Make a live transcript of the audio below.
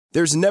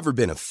There's never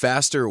been a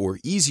faster or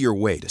easier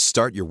way to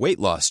start your weight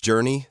loss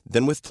journey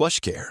than with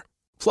PlushCare.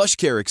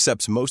 PlushCare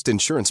accepts most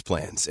insurance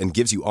plans and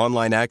gives you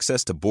online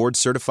access to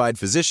board-certified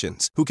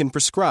physicians who can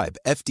prescribe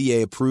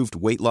FDA-approved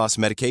weight loss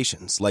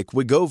medications like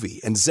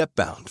Wegovy and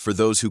Zepbound for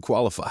those who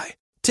qualify.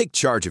 Take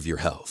charge of your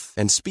health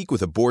and speak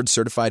with a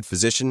board-certified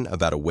physician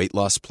about a weight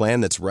loss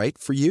plan that's right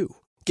for you.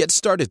 Get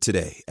started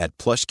today at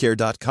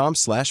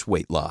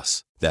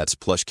plushcare.com/weight-loss. That's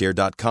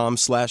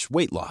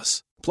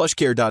plushcare.com/weight-loss.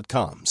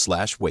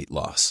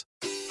 plushcare.com/weight-loss.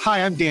 Hi,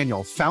 I'm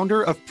Daniel,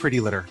 founder of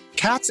Pretty Litter.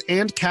 Cats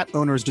and cat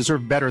owners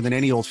deserve better than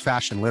any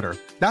old-fashioned litter.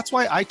 That's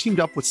why I teamed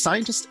up with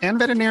scientists and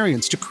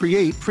veterinarians to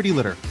create Pretty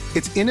Litter.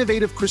 Its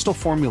innovative crystal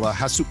formula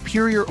has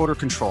superior odor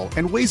control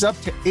and weighs up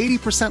to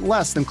 80%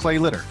 less than clay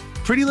litter.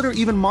 Pretty Litter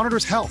even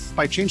monitors health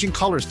by changing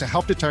colors to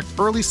help detect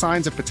early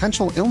signs of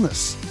potential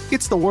illness.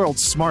 It's the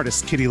world's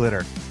smartest kitty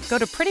litter. Go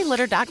to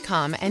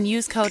prettylitter.com and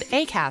use code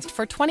ACAST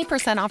for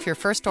 20% off your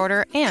first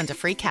order and a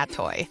free cat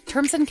toy.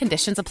 Terms and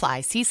conditions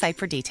apply. See site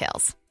for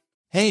details.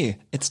 Hey,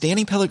 it's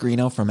Danny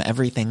Pellegrino from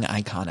Everything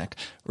Iconic.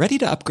 Ready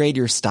to upgrade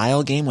your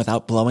style game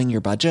without blowing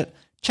your budget?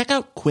 Check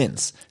out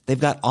Quince. They've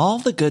got all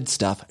the good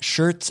stuff,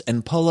 shirts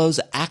and polos,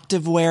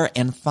 activewear,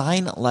 and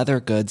fine leather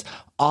goods,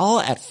 all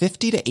at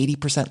 50 to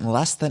 80%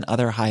 less than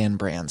other high-end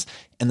brands.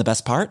 And the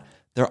best part?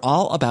 They're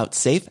all about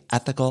safe,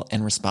 ethical,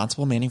 and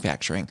responsible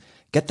manufacturing.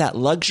 Get that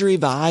luxury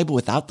vibe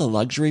without the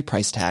luxury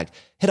price tag.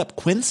 Hit up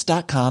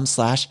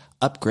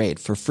quince.com/upgrade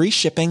for free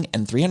shipping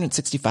and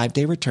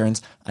 365-day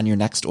returns on your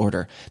next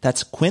order.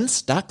 That's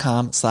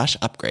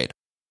quince.com/upgrade.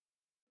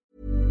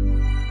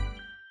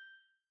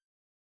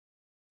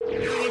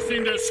 You're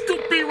listening to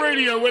Scoop B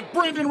Radio with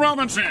Brendan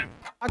Robinson.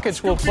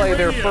 Rockets will play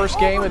their first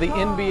game of the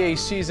NBA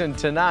season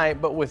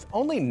tonight, but with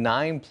only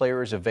 9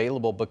 players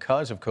available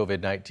because of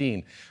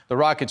COVID-19. The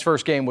Rockets'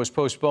 first game was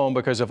postponed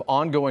because of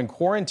ongoing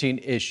quarantine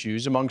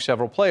issues among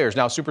several players.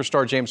 Now,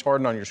 superstar James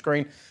Harden on your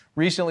screen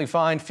recently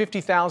fined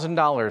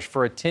 $50,000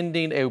 for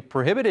attending a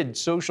prohibited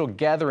social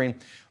gathering,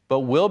 but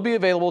will be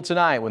available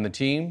tonight when the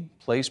team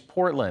plays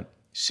Portland.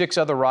 6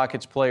 other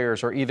Rockets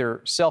players are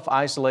either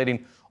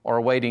self-isolating or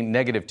awaiting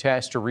negative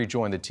tests to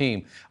rejoin the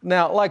team.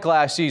 Now, like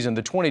last season,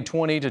 the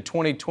 2020 to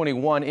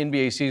 2021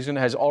 NBA season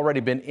has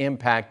already been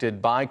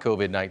impacted by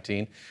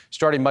COVID-19,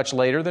 starting much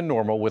later than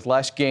normal with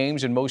less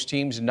games and most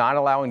teams not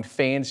allowing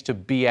fans to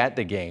be at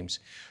the games.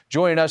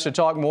 Joining us to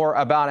talk more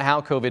about how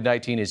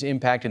COVID-19 is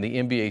impacting the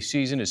NBA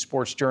season is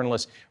sports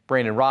journalist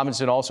Brandon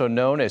Robinson, also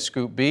known as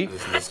Scoop B,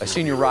 a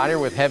senior writer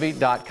with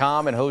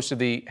Heavy.com and host of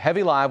the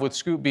Heavy Live with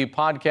Scoop B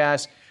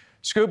podcast.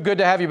 Scoop, good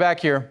to have you back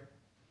here.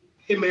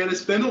 Hey, man,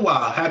 it's been a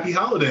while. Happy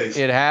holidays.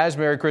 It has.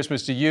 Merry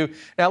Christmas to you.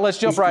 Now, let's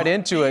jump right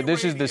into it.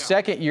 This is the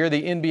second year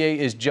the NBA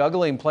is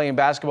juggling playing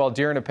basketball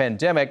during a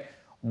pandemic.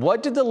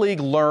 What did the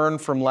league learn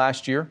from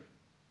last year?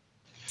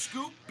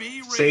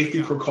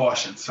 Safety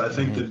precautions. I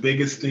think the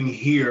biggest thing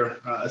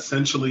here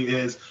essentially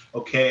is,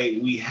 okay,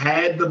 we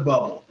had the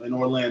bubble in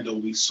Orlando.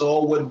 We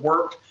saw what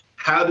worked.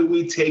 How do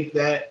we take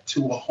that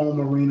to a home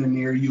arena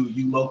near you?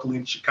 You locally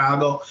in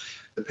Chicago,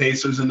 the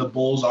Pacers and the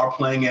Bulls are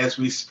playing as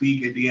we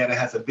speak. Indiana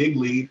has a big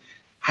lead.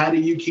 How do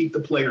you keep the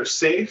players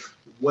safe?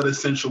 What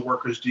essential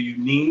workers do you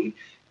need?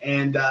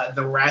 And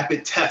the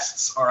rapid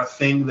tests are a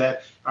thing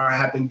that are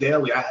happening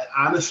daily.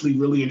 Honestly,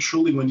 really and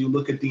truly, when you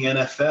look at the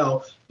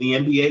NFL, the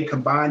NBA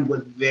combined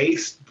what they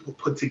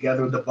put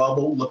together the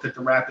bubble, look at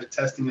the rapid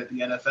testing that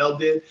the NFL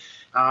did.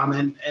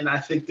 And I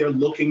think they're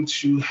looking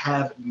to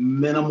have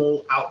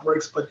minimal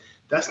outbreaks, but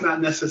that's not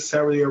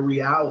necessarily a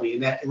reality.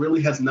 And that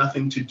really has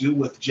nothing to do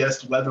with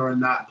just whether or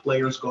not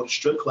players go to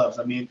strip clubs.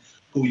 I mean,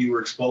 who you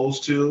were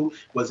exposed to,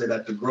 was it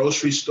at the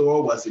grocery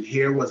store, was it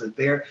here, was it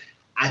there?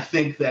 I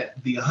think that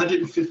the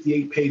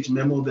 158-page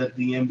memo that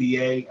the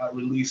NBA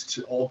released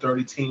to all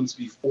 30 teams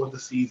before the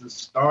season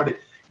started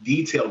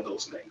detailed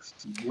those things.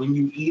 When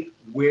you eat,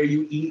 where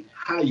you eat,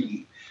 how you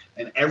eat.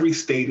 And every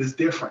state is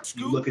different.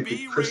 You look at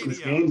the Christmas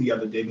game the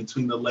other day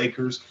between the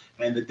Lakers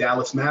and the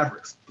Dallas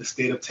Mavericks. The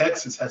state of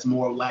Texas has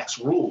more lax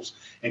rules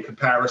in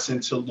comparison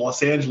to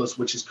Los Angeles,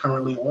 which is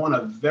currently on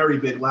a very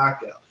big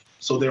lockdown.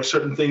 So there are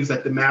certain things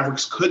that the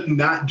Mavericks could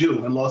not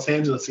do in Los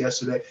Angeles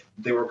yesterday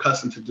they were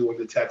accustomed to doing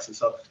in Texas.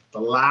 So a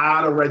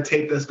lot of red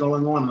tape that's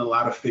going on and a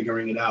lot of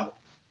figuring it out.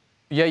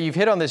 Yeah, you've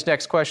hit on this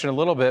next question a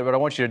little bit, but I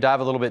want you to dive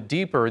a little bit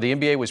deeper. The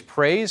NBA was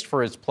praised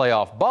for its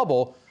playoff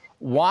bubble.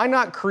 Why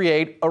not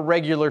create a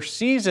regular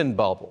season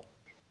bubble?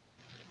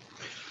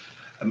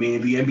 I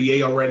mean, the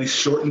NBA already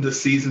shortened the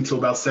season to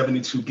about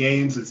 72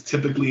 games. It's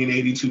typically an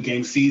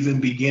 82-game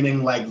season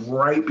beginning like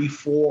right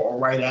before or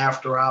right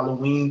after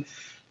Halloween.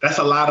 That's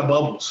a lot of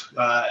bubbles.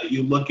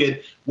 You look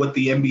at what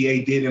the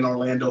NBA did in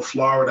Orlando,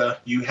 Florida.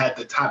 You had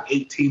the top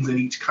 8 teams in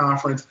each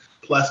conference,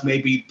 plus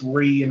maybe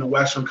 3 in the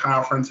Western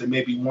Conference and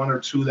maybe 1 or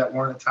 2 that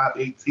weren't a top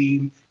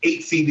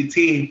 8-seeded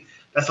team.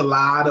 That's a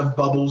lot of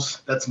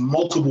bubbles. That's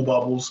multiple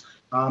bubbles.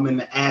 And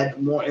to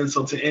add more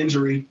insult to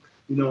injury,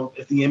 you know,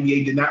 if the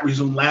NBA did not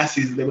resume last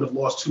season, they would have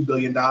lost $2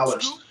 billion.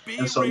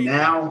 And so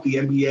now the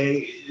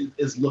NBA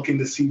is looking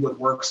to see what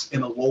works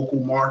in a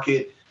local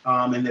market.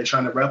 And they're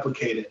trying to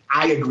replicate it.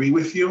 I agree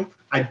with you.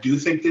 I do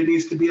think there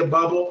needs to be a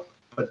bubble,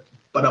 but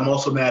I'm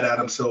also not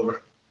Adam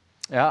Silver.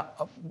 Yeah,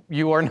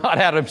 you are not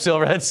Adam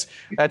Silver. That's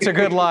a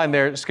good line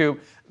there,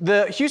 Scoop.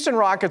 The Houston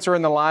Rockets are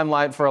in the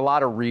limelight for a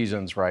lot of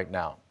reasons right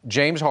now.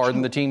 James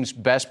Harden, the team's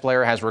best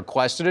player, has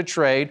requested a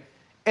trade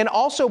and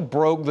also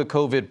broke the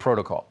COVID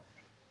protocol.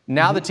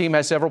 Now the team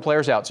has several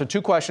players out. So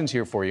 2 questions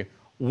here for you.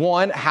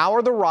 1, how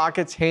are the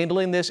Rockets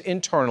handling this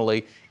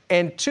internally?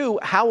 And 2,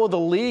 how will the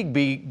league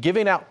be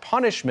giving out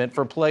punishment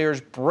for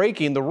players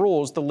breaking the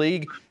rules the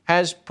league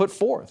has put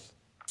forth?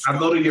 I'll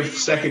go to your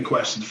second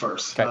question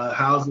first. Okay.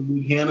 How's the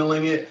league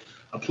handling it?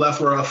 A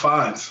plethora of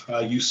fines.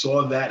 You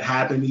saw that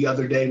happen the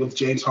other day with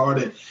James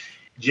Harden.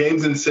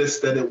 James insists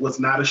that it was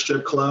not a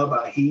strip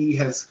club. He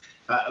has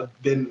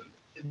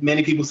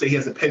many people say he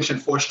has a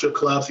penchant for strip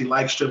clubs. He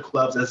likes strip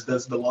clubs, as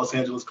does the Los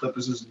Angeles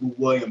Clippers' Lou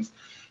Williams.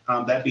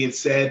 That being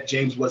said,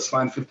 James was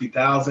fined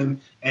 $50,000,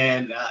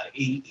 and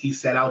he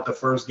sat out the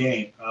first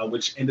game,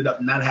 which ended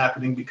up not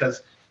happening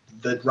because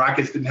the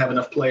Rockets didn't have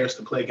enough players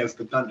to play against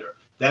the Thunder.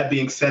 That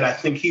being said, I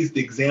think he's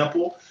the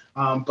example.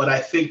 But I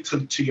think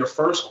to your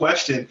first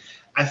question,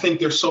 I think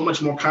there's so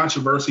much more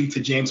controversy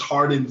to James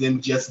Harden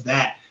than just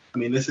that. I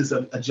mean, this is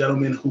a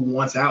gentleman who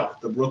wants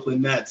out. The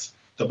Brooklyn Nets,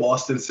 the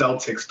Boston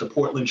Celtics, the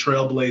Portland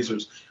Trail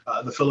Blazers,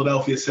 the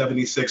Philadelphia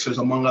 76ers,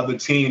 among other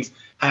teams,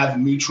 have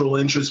mutual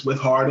interest with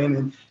Harden,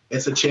 and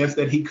it's a chance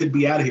that he could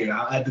be out of here.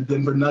 I had the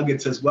Denver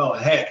Nuggets as well.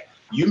 Heck,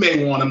 you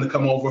may want him to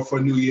come over for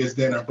New Year's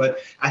dinner, but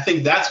I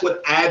think that's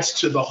what adds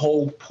to the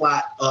whole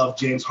plot of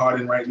James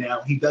Harden right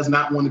now. He does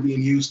not want to be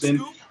in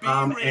Houston,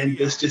 and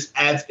this just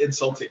adds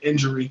insult to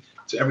injury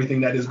to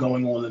everything that is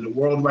going on in the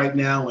world right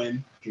now,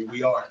 and here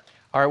we are.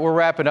 All right, we're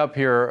wrapping up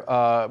here,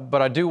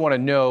 but I do want to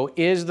know,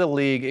 is the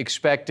league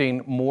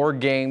expecting more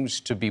games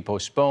to be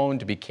postponed,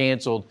 to be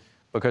canceled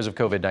because of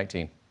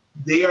COVID-19?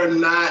 They are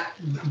not.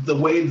 The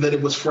way that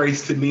it was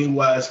phrased to me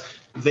was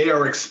they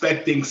are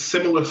expecting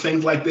similar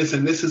things like this,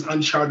 and this is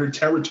uncharted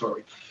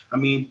territory. I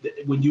mean,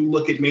 when you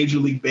look at Major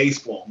League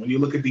Baseball, when you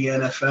look at the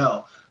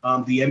NFL,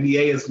 the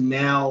NBA is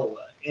now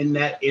in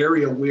that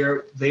area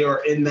where they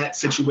are in that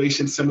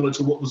situation similar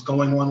to what was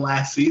going on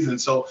last season.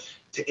 So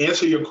to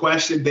answer your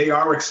question, they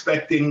are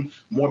expecting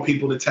more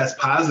people to test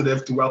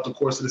positive throughout the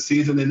course of the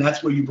season, and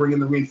that's where you bring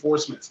in the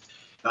reinforcements.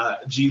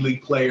 G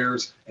League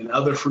players and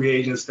other free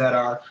agents that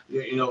are,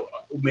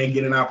 may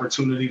get an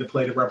opportunity to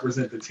play to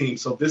represent the team.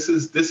 So this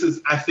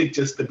is, I think,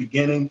 just the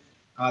beginning.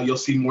 You'll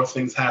see more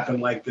things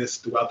happen like this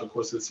throughout the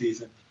course of the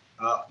season.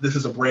 This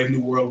is a brave new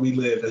world we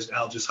live, as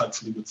Aldous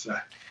Huxley would say.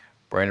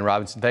 Brandon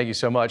Robinson, thank you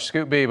so much.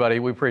 Scoop B, buddy,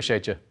 we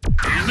appreciate you.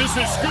 And this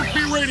is Scoop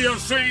B Radio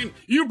saying,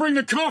 you bring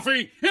the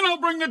coffee and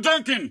I'll bring the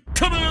Dunkin'.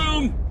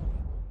 Kaboom!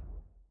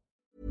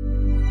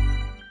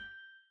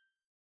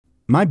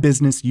 My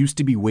business used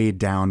to be weighed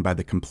down by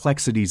the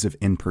complexities of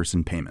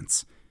in-person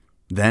payments.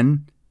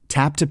 Then,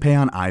 Tap to Pay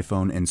on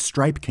iPhone and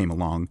Stripe came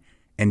along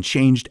and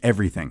changed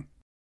everything.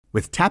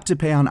 With Tap to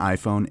Pay on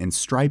iPhone and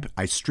Stripe,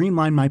 I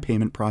streamlined my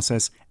payment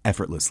process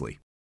effortlessly.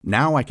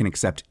 Now I can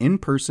accept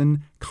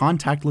in-person,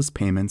 contactless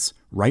payments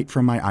right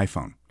from my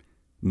iPhone.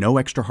 No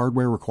extra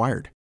hardware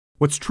required.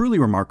 What's truly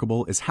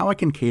remarkable is how I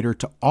can cater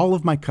to all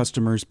of my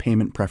customers'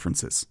 payment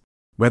preferences.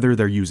 Whether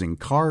they're using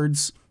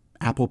cards,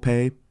 Apple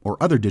Pay, or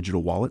other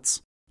digital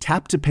wallets,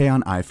 Tap to Pay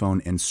on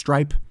iPhone and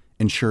Stripe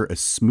ensure a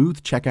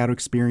smooth checkout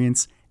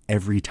experience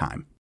every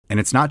time. And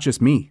it's not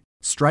just me.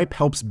 Stripe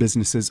helps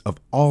businesses of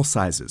all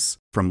sizes,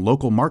 from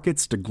local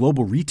markets to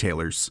global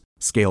retailers,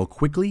 scale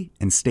quickly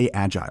and stay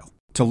agile.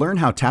 To learn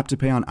how Tap to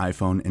Pay on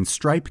iPhone and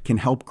Stripe can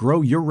help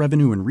grow your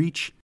revenue and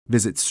reach,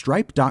 visit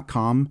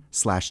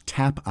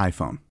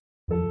stripe.com/tapiphone.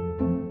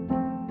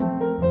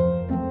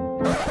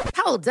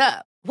 Hold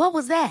up. What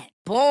was that?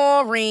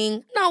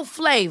 Boring. No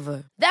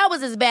flavor. That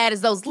was as bad as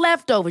those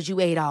leftovers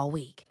you ate all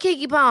week.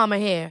 Keke Palmer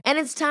here, and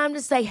it's time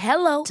to say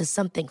hello to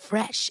something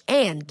fresh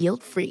and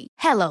guilt-free.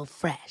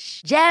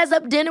 HelloFresh. Jazz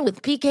up dinner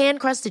with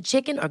pecan-crusted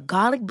chicken or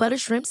garlic butter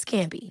shrimp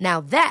scampi.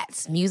 Now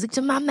that's music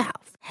to my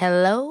mouth.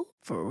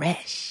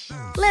 HelloFresh.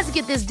 Let's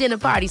get this dinner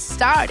party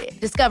started.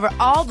 Discover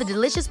all the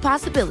delicious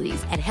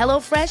possibilities at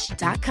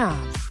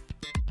HelloFresh.com.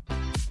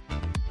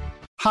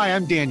 Hi,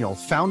 I'm Daniel,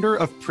 founder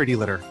of Pretty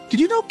Litter.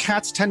 Did you know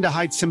cats tend to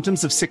hide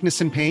symptoms of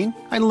sickness and pain?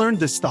 I learned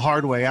this the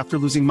hard way after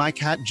losing my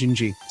cat,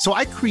 Gingy. So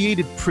I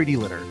created Pretty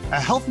Litter, a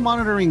health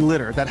monitoring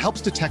litter that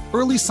helps detect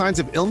early signs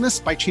of illness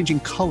by changing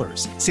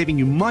colors, saving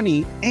you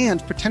money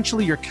and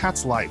potentially your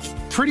cat's life.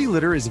 Pretty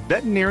Litter is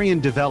veterinarian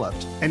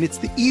developed, and it's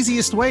the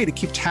easiest way to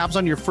keep tabs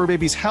on your fur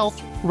baby's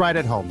health right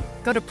at home.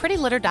 Go to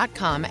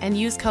prettylitter.com and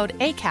use code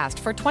ACAST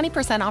for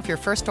 20% off your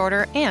first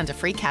order and a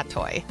free cat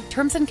toy.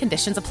 Terms and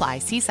conditions apply.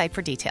 See site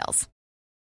for details.